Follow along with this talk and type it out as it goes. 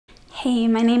Hey,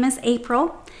 my name is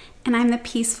April, and I'm the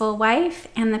peaceful wife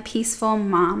and the peaceful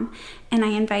mom, and I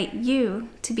invite you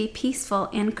to be peaceful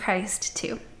in Christ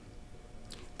too.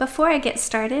 Before I get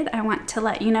started, I want to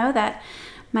let you know that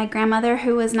my grandmother,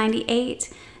 who was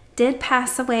 98, did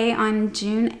pass away on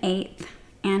June 8th,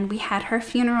 and we had her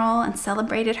funeral and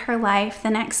celebrated her life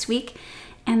the next week,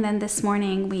 and then this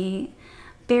morning we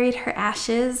buried her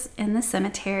ashes in the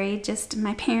cemetery, just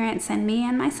my parents and me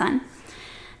and my son.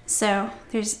 So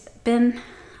there's been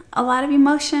a lot of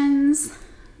emotions.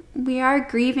 We are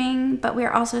grieving, but we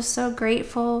are also so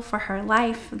grateful for her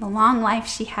life, the long life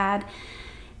she had,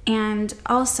 and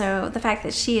also the fact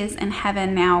that she is in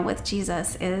heaven now with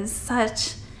Jesus is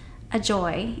such a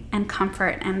joy and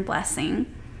comfort and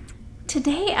blessing.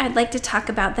 Today I'd like to talk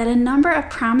about that a number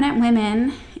of prominent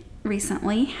women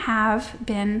recently have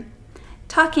been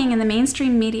talking in the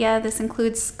mainstream media. This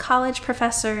includes college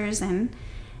professors and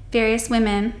various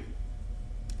women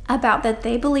about that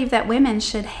they believe that women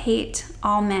should hate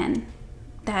all men,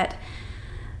 that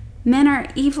men are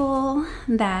evil,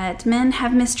 that men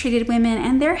have mistreated women,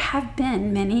 and there have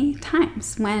been many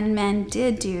times when men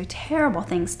did do terrible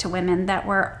things to women that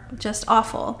were just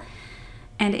awful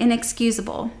and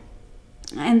inexcusable.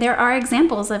 And there are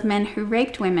examples of men who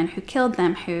raped women, who killed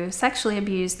them, who sexually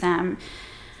abused them.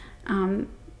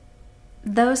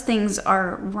 Those things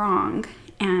are wrong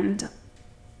and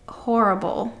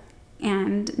horrible,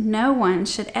 and no one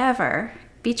should ever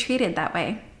be treated that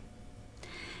way.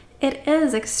 It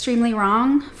is extremely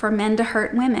wrong for men to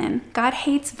hurt women. God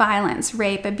hates violence,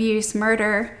 rape, abuse,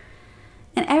 murder,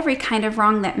 and every kind of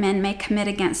wrong that men may commit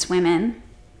against women.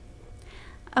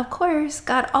 Of course,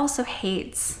 God also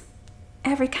hates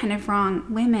every kind of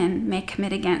wrong women may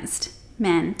commit against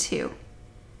men too.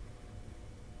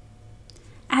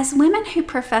 As women who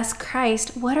profess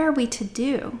Christ, what are we to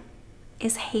do?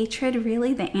 Is hatred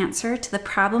really the answer to the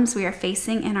problems we are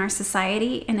facing in our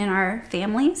society and in our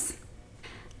families?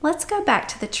 Let's go back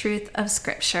to the truth of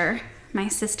Scripture, my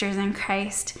sisters in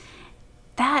Christ.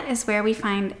 That is where we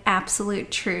find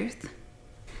absolute truth.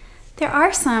 There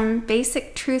are some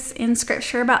basic truths in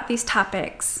Scripture about these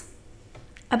topics.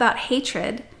 About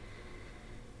hatred,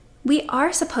 we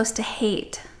are supposed to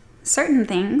hate certain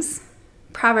things.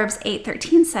 Proverbs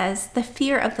 8:13 says, "The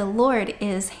fear of the Lord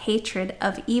is hatred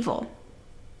of evil."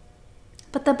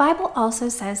 But the Bible also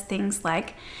says things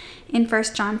like in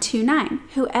 1 John 2:9,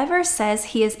 "Whoever says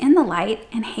he is in the light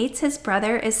and hates his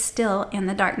brother is still in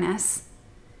the darkness."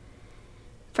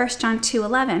 1 John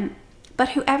 2:11, "But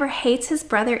whoever hates his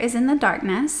brother is in the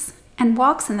darkness and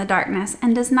walks in the darkness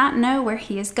and does not know where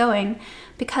he is going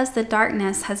because the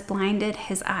darkness has blinded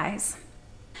his eyes."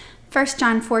 1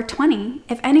 John 4:20,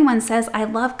 "If anyone says, 'I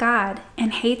love God,'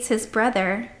 and hates his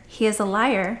brother, he is a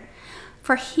liar.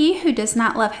 For he who does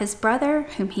not love his brother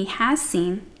whom he has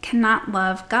seen cannot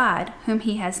love God whom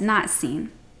he has not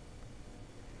seen."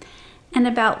 And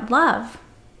about love,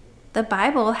 the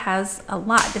Bible has a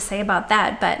lot to say about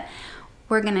that, but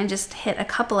we're going to just hit a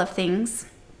couple of things.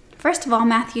 First of all,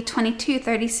 Matthew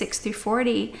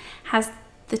 22:36-40 has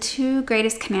the two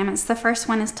greatest commandments. The first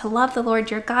one is to love the Lord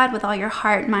your God with all your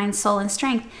heart, mind, soul, and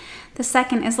strength. The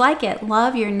second is like it,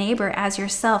 love your neighbor as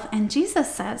yourself. And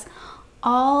Jesus says,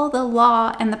 all the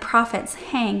law and the prophets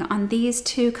hang on these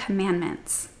two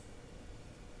commandments.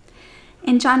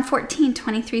 In John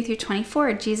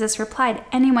 14:23-24, Jesus replied,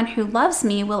 "Anyone who loves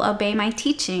me will obey my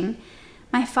teaching.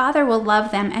 My Father will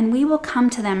love them, and we will come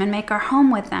to them and make our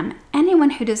home with them. Anyone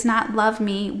who does not love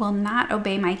me will not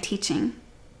obey my teaching."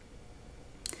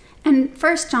 And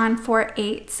 1 John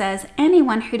 4:8 says,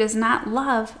 "Anyone who does not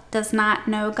love does not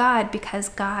know God, because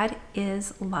God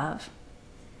is love."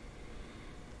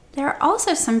 There are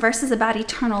also some verses about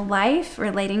eternal life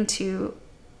relating to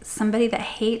somebody that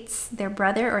hates their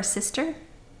brother or sister.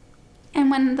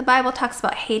 And when the Bible talks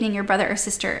about hating your brother or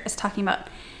sister, it's talking about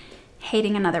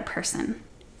hating another person.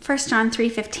 1 John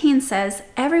 3:15 says,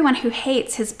 "Everyone who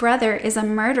hates his brother is a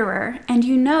murderer, and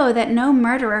you know that no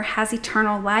murderer has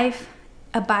eternal life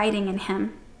abiding in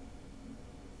him."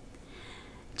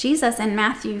 Jesus in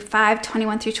Matthew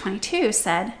 5:21-22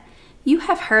 said, "You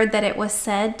have heard that it was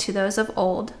said to those of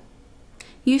old,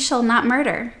 'You shall not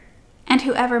murder,' and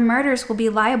whoever murders will be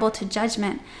liable to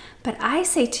judgment. But I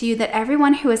say to you that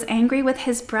everyone who is angry with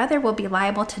his brother will be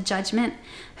liable to judgment.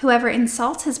 Whoever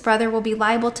insults his brother will be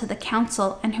liable to the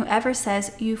council, and whoever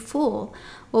says, 'You fool,'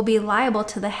 will be liable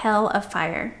to the hell of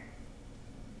fire."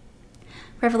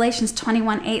 Revelations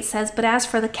 21:8 says, "But as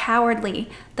for the cowardly,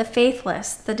 the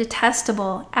faithless, the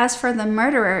detestable, as for the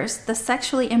murderers, the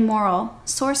sexually immoral,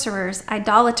 sorcerers,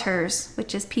 idolaters,"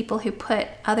 which is people who put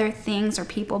other things or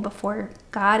people before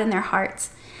God in their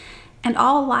hearts, And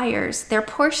all liars, their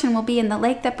portion will be in the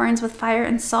lake that burns with fire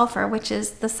and sulfur, which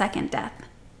is the second death.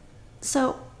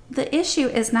 So the issue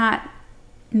is not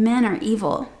men are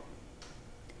evil.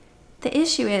 The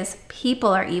issue is people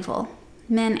are evil,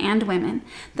 men and women.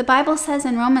 The Bible says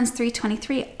in Romans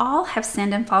 3:23, all have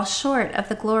sinned and fall short of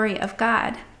the glory of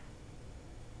God.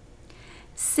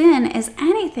 Sin is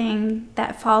anything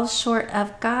that falls short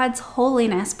of God's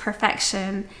holiness,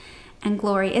 perfection, and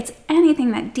glory. It's anything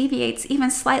that deviates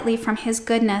even slightly from his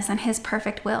goodness and his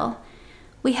perfect will.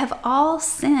 We have all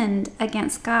sinned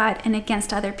against God and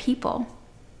against other people.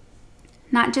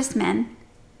 Not just men,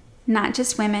 not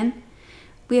just women.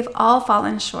 We have all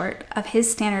fallen short of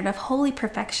his standard of holy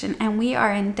perfection, and we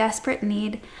are in desperate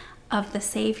need of the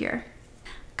Savior.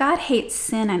 God hates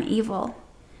sin and evil.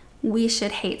 We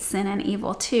should hate sin and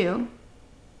evil too.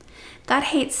 God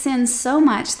hates sin so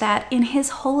much that in his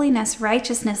holiness,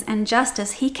 righteousness, and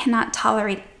justice, he cannot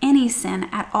tolerate any sin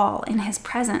at all in his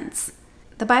presence.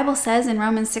 The Bible says in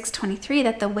Romans 6:23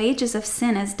 that the wages of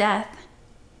sin is death.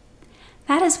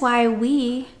 That is why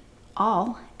we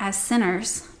all, as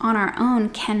sinners on our own,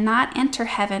 cannot enter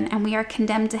heaven, and we are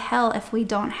condemned to hell if we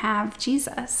don't have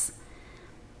Jesus.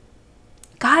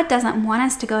 God doesn't want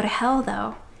us to go to hell,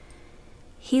 though.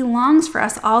 He longs for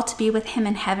us all to be with him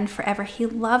in heaven forever. He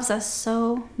loves us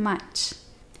so much.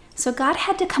 So God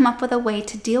had to come up with a way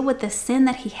to deal with the sin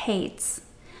that he hates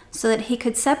so that he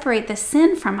could separate the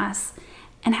sin from us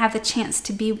and have the chance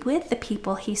to be with the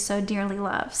people he so dearly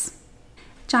loves.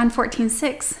 John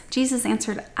 14:6, Jesus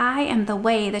answered, I am the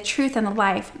way, the truth, and the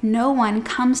life. No one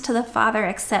comes to the Father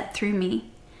except through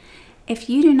me. If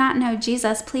you do not know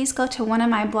Jesus, please go to one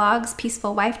of my blogs,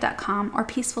 peacefulwife.com or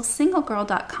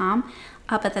peacefulsinglegirl.com.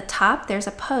 Up at the top, there's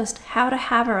a post, How to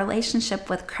Have a Relationship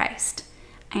with Christ.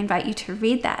 I invite you to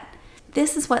read that.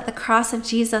 This is what the cross of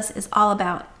Jesus is all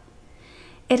about.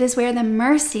 It is where the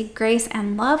mercy, grace,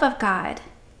 and love of God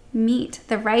meet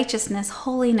the righteousness,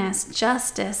 holiness,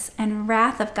 justice, and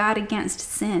wrath of God against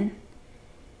sin.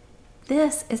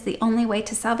 This is the only way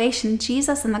to salvation.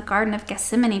 Jesus in the Garden of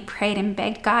Gethsemane prayed and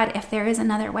begged God if there is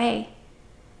another way.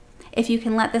 If you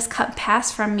can let this cup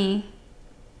pass from me,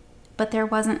 but there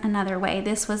wasn't another way.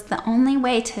 This was the only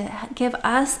way to give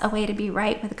us a way to be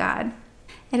right with God.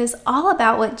 It is all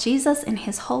about what Jesus in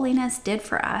his holiness did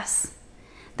for us,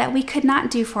 that we could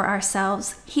not do for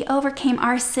ourselves. He overcame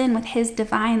our sin with his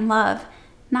divine love,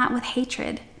 not with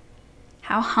hatred.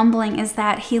 How humbling is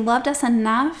that? He loved us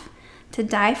enough to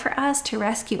die for us, to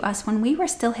rescue us when we were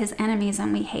still his enemies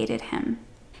and we hated him.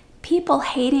 People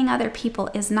hating other people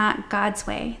is not God's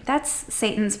way. That's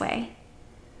Satan's way.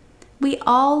 We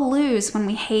all lose when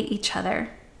we hate each other.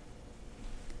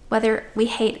 Whether we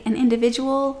hate an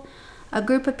individual, a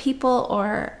group of people,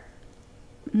 or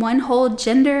one whole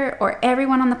gender, or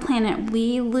everyone on the planet,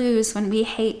 we lose when we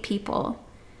hate people.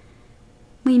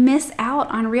 We miss out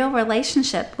on real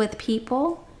relationship with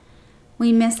people.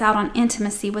 We miss out on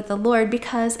intimacy with the Lord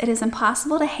because it is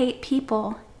impossible to hate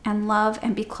people and love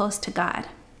and be close to God.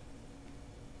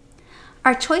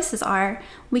 Our choices are,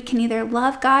 we can either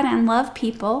love God and love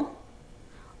people,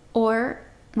 or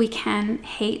we can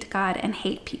hate God and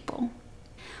hate people.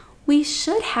 We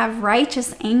should have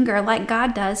righteous anger like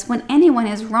God does when anyone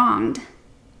is wronged.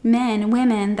 Men,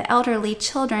 women, the elderly,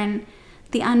 children,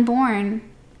 the unborn,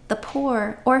 the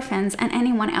poor, orphans, and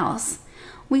anyone else.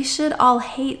 We should all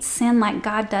hate sin like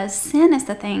God does. Sin is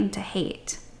the thing to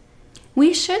hate.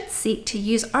 We should seek to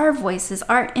use our voices,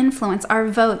 our influence, our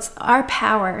votes, our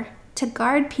power to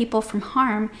guard people from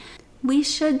harm. We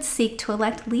should seek to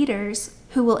elect leaders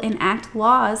who will enact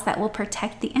laws that will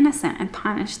protect the innocent and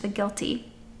punish the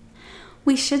guilty.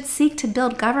 We should seek to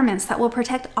build governments that will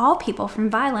protect all people from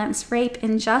violence, rape,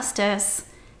 injustice,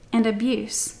 and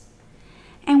abuse.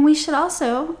 And we should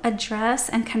also address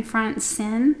and confront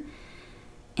sin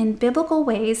in biblical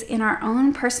ways in our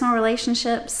own personal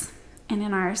relationships and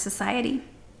in our society.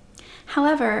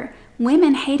 However,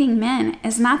 women hating men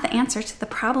is not the answer to the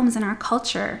problems in our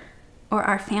culture or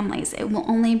our families. It will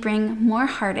only bring more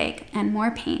heartache and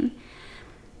more pain.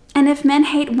 And if men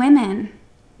hate women,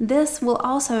 this will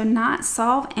also not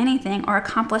solve anything or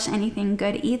accomplish anything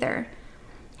good either.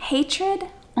 Hatred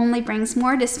only brings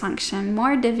more dysfunction,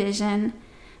 more division,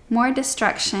 more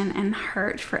destruction, and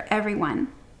hurt for everyone.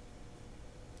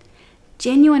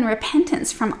 Genuine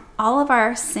repentance from all of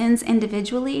our sins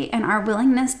individually and our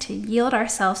willingness to yield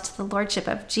ourselves to the Lordship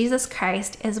of Jesus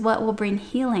Christ is what will bring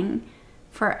healing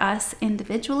for us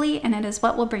individually, and it is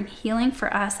what will bring healing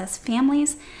for us as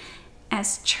families,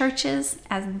 as churches,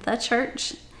 as the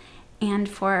church, and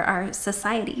for our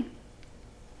society.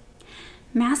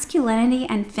 Masculinity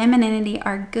and femininity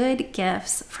are good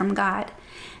gifts from God.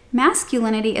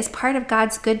 Masculinity is part of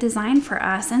God's good design for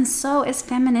us, and so is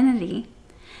femininity.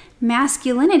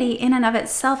 Masculinity in and of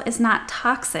itself is not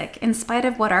toxic, in spite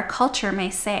of what our culture may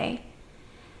say.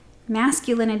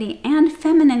 Masculinity and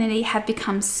femininity have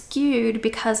become skewed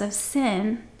because of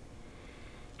sin.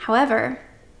 However,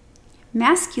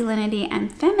 masculinity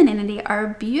and femininity are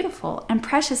beautiful and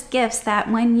precious gifts that,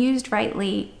 when used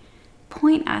rightly,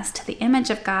 point us to the image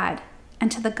of God and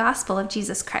to the gospel of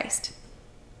Jesus Christ.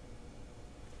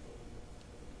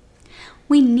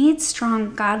 We need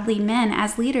strong, godly men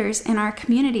as leaders in our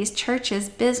communities, churches,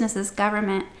 businesses,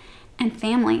 government, and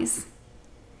families.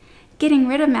 Getting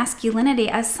rid of masculinity,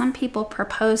 as some people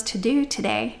propose to do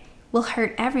today, will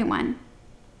hurt everyone.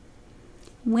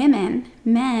 Women,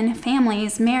 men,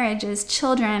 families, marriages,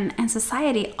 children, and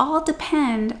society all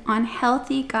depend on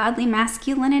healthy, godly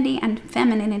masculinity and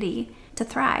femininity to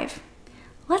thrive.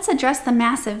 Let's address the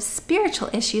massive spiritual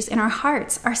issues in our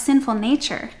hearts, our sinful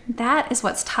nature. That is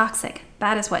what's toxic.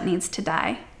 That is what needs to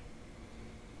die.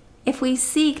 If we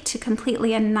seek to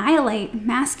completely annihilate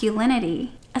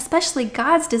masculinity, especially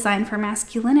God's design for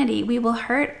masculinity, we will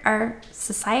hurt our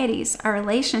societies, our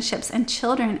relationships, and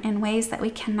children in ways that we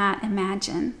cannot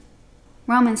imagine.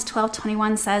 Romans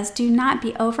 12:21 says, "Do not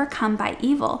be overcome by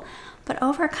evil, but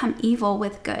overcome evil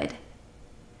with good."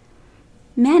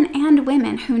 Men and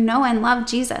women who know and love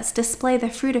Jesus display the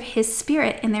fruit of His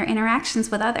Spirit in their interactions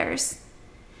with others.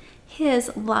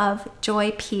 His love,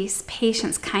 joy, peace,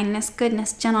 patience, kindness,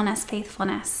 goodness, gentleness,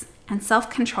 faithfulness, and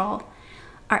self-control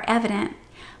are evident.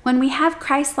 When we have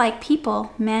Christ-like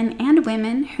people, men and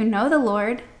women who know the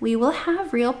Lord, we will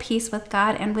have real peace with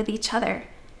God and with each other.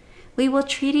 We will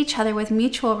treat each other with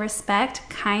mutual respect,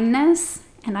 kindness,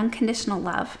 and unconditional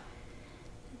love.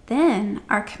 Then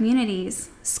our communities,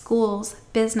 schools,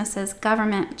 businesses,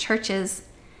 government, churches,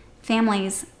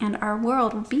 families, and our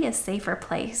world will be a safer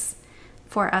place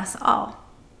for us all.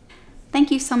 Thank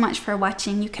you so much for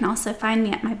watching. You can also find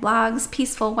me at my blogs,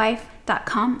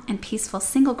 peacefulwife.com and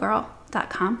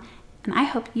peacefulsinglegirl.com, and I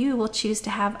hope you will choose to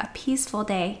have a peaceful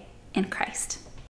day in Christ.